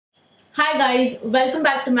Hi guys, welcome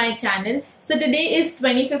back to my channel. So today is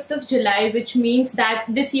 25th of July, which means that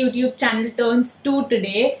this YouTube channel turns 2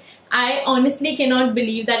 today. I honestly cannot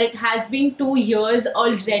believe that it has been 2 years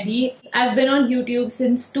already. I've been on YouTube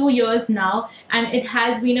since 2 years now and it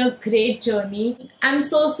has been a great journey. I'm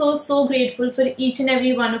so grateful for each and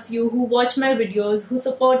every one of you who watch my videos, who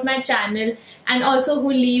support my channel and also who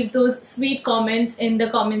leave those sweet comments in the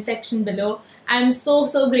comment section below. I'm so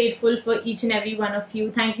grateful for each and every one of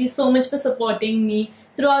you. Thank you so much for supporting me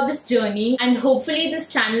throughout this journey, and hopefully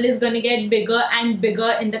this channel is going to get bigger and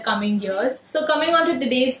bigger in the coming years. So coming on to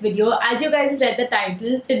today's video, as you guys read the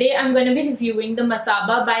title, today I'm going to be reviewing the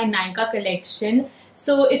Masaba by Nykaa collection.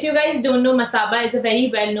 So if you guys don't know, Masaba is a very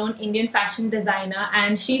well-known Indian fashion designer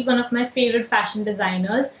and she's one of my favorite fashion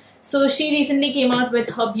designers. So she recently came out with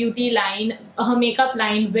her beauty line, her makeup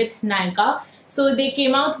line with Nykaa. So they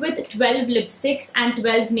came out with 12 lipsticks and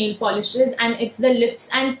 12 nail polishes, and it's the Lips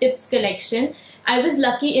and Tips collection. I was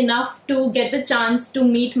lucky enough to get the chance to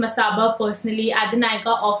meet Masaba personally at the Nykaa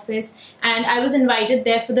office, and I was invited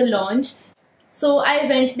there for the launch. So I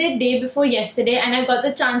went there day before yesterday and I got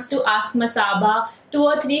the chance to ask Masaba 2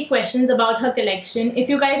 or 3 questions about her collection. If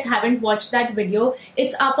you guys haven't watched that video,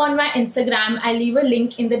 it's up on my Instagram. I'll leave a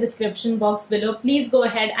link in the description box below. Please go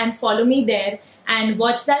ahead and follow me there and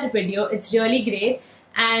watch that video. It's really great.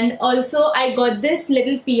 And also I got this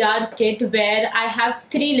little PR kit where I have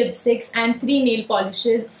 3 lipsticks and 3 nail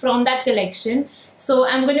polishes from that collection. So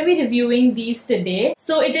I'm going to be reviewing these today.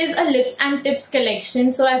 So it is a Lips and Tips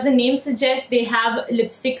collection. So as the name suggests, they have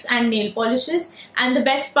lipsticks and nail polishes. And the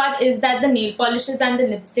best part is that the nail polishes and the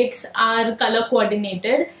lipsticks are color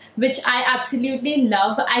coordinated, which I absolutely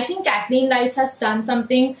love. I think Kathleen Lights has done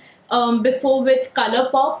something before with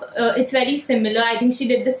Colourpop. It's very similar. I think she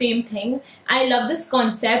did the same thing. I love this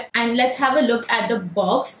concept, and let's have a look at the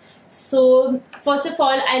box. So first of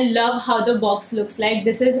all, I love how the box looks like.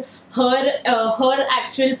 This is her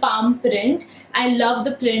actual palm print. I love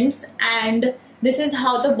the prints, and this is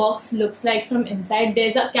how the box looks like from inside.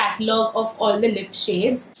 There's a catalog of all the lip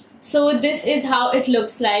shades. So this is how it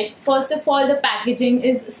looks like. First of all, the packaging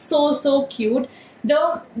is so cute.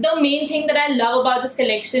 The main thing that I love about this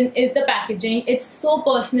collection is the packaging. It's so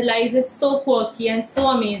personalized, it's so quirky and so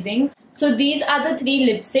amazing. So these are the 3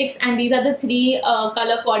 lipsticks and these are the 3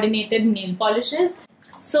 color coordinated nail polishes.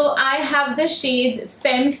 So I have the shades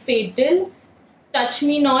Femme Fatale, Touch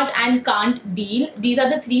Me Not and Can't Deal. These are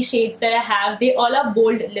the 3 shades that I have. They all are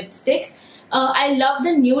bold lipsticks. I love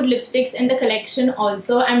the nude lipsticks in the collection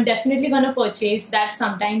also. I'm definitely going to purchase that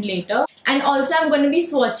sometime later. And also I'm going to be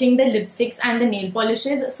swatching the lipsticks and the nail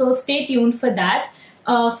polishes. So stay tuned for that.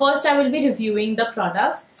 First I will be reviewing the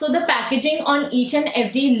products. So the packaging on each and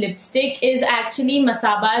every lipstick is actually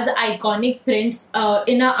Masaba's iconic prints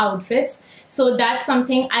in her outfits. So that's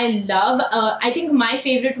something I love. I think my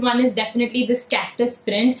favorite one is definitely this cactus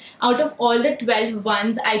print. Out of all the 12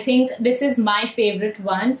 ones, I think this is my favorite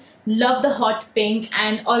one. Love the hot pink,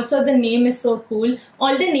 and also the name is so cool.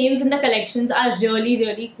 All the names in the collections are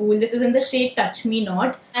really cool. This is in the shade Touch Me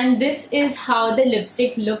Not, and this is how the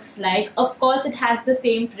lipstick looks like. Of course it has the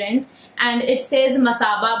same print and it says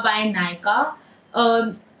Masaba by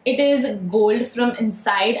Nykaa. It is gold from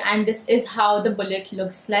inside, and this is how the bullet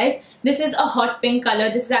looks like. This is a hot pink color.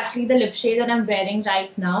 This is actually the lip shade that I'm wearing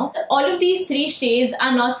right now. All of these 3 shades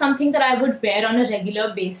are not something that I would wear on a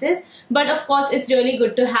regular basis, but of course it's really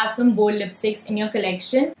good to have some bold lipsticks in your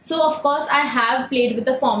collection. So of course I have played with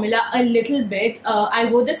the formula a little bit. I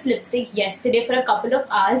wore this lipstick yesterday for a couple of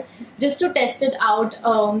hours just to test it out,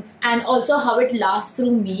 and also how it lasts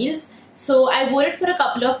through meals. So I wore it for a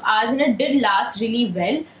couple of hours and it did last really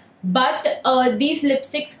well. But these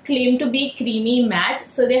lipsticks claim to be creamy matte,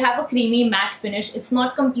 so they have a creamy matte finish. It's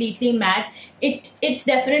not completely matte. It's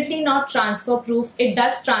definitely not transfer proof. It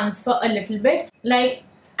does transfer a little bit. Like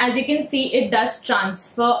as you can see, it does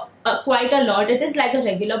transfer quite a lot. It is like a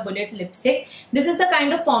regular bullet lipstick. This is the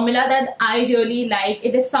kind of formula that I really like.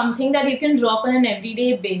 It is something that you can rock on an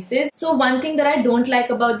everyday basis. So one thing that I don't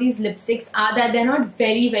like about these lipsticks are that they're not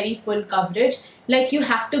very full coverage. Like you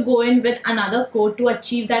have to go in with another coat to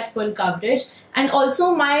achieve that full coverage. And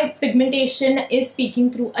also my pigmentation is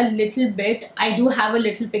peeking through a little bit. I do have a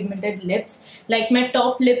little pigmented lips. Like my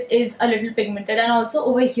top lip is a little pigmented, and also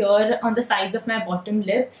over here on the sides of my bottom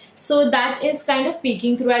lip. So that is kind of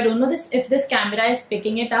peeking through. I don't know if this camera is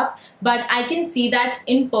picking it up, but I can see that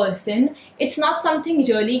in person. It's not something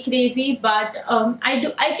really crazy, but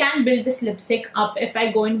I can build this lipstick up if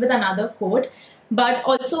I go in with another coat. But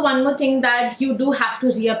also one more thing, that you do have to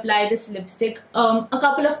reapply this lipstick a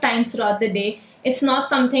couple of times throughout the day. It's not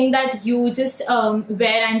something that you just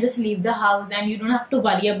wear and just leave the house and you don't have to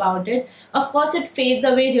worry about it. Of course, it fades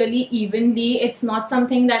away really evenly. It's not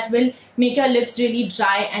something that will make your lips really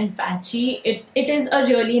dry and patchy. It is a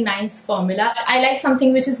really nice formula. I like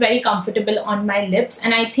something which is very comfortable on my lips,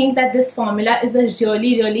 and I think that this formula is a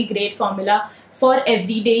really great formula for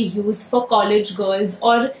everyday use, for college girls,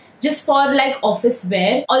 or just for like office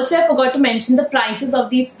wear. Also, I forgot to mention the prices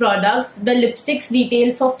of these products. The lipsticks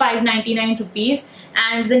retail for 599 rupees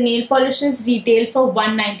and the nail polishes retail for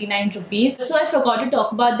 199 rupees. So I forgot to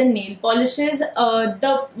talk about the nail polishes.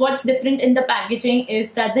 What's different in the packaging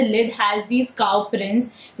is that the lid has these cow prints,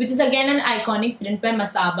 which is again an iconic print by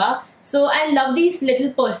Masaba. So I love these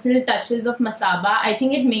little personal touches of Masaba. I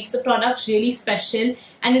think it makes the product really special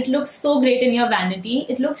and it looks so great in your vanity.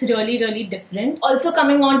 It looks really different. Also,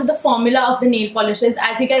 coming on to the formula of the nail polishes,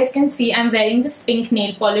 as you guys can see, I'm wearing this pink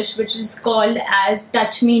nail polish which is called as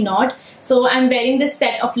Touch Me Not. So I'm wearing this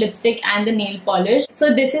set of lipstick and the nail polish.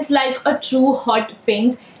 So this is like a true hot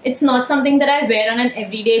pink. It's not something that I wear on an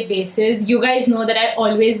everyday basis. You guys know that I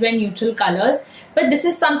always wear neutral colors, but this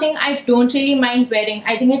is something I don't really mind wearing.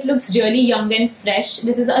 I think it looks really young and fresh.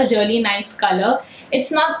 This is a really nice color.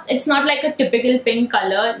 It's not like a typical pink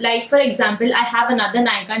color. Like for example, I have another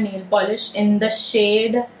Nykaa nail polish in the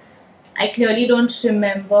shade, I clearly don't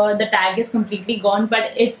remember, the tag is completely gone,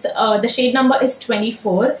 but it's the shade number is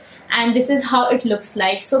 24 and this is how it looks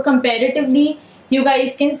like. So comparatively, you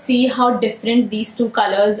guys can see how different these two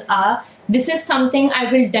colors are. This is something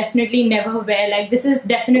I will definitely never wear. Like, this is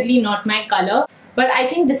definitely not my color. But I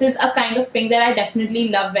think this is a kind of pink that I definitely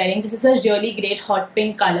love wearing. This is a really great hot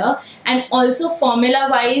pink color. And also formula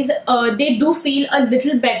wise, they do feel a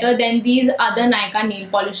little better than these other Nykaa nail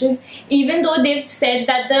polishes. Even though they've said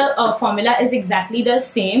that the formula is exactly the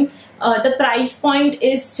same, the price point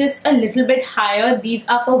is just a little bit higher. These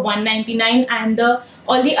are for 199 and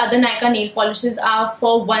all the other Nykaa nail polishes are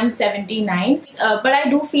for 179. But I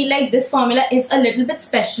do feel like this formula is a little bit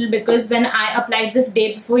special because when I applied this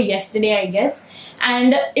day before yesterday, I guess,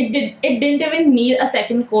 and it didn't even need a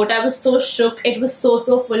second coat. I was so shook. It was so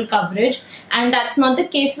full coverage, and that's not the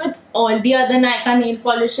case with all the other Nykaa nail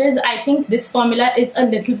polishes. I think this formula is a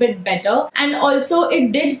little bit better, and also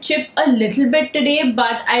it did chip a little bit today,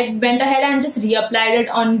 but I went ahead and just reapplied it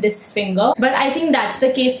on this finger. But I think that's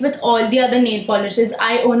the case with all the other nail polishes.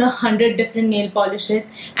 I own 100 different nail polishes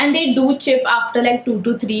and they do chip after like 2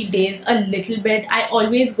 to 3 days a little bit. I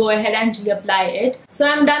always go ahead and reapply it. So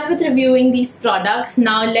I'm done with reviewing these products.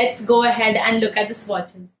 Now let's go ahead and look at the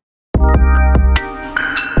swatches.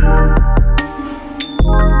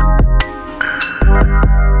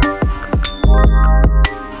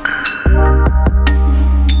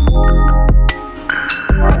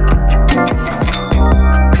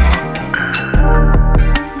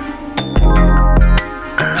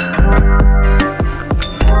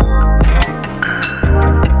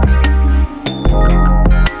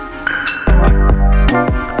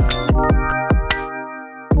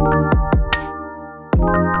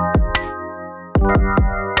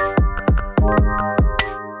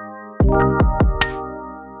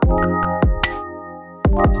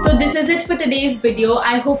 So this is it for today's video.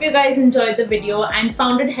 I hope you guys enjoyed the video and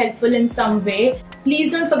found it helpful in some way.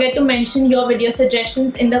 Please don't forget to mention your video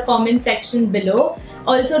suggestions in the comment section below.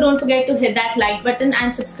 Also, don't forget to hit that like button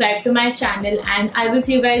and subscribe to my channel, and I will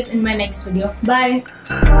see you guys in my next video.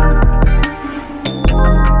 Bye!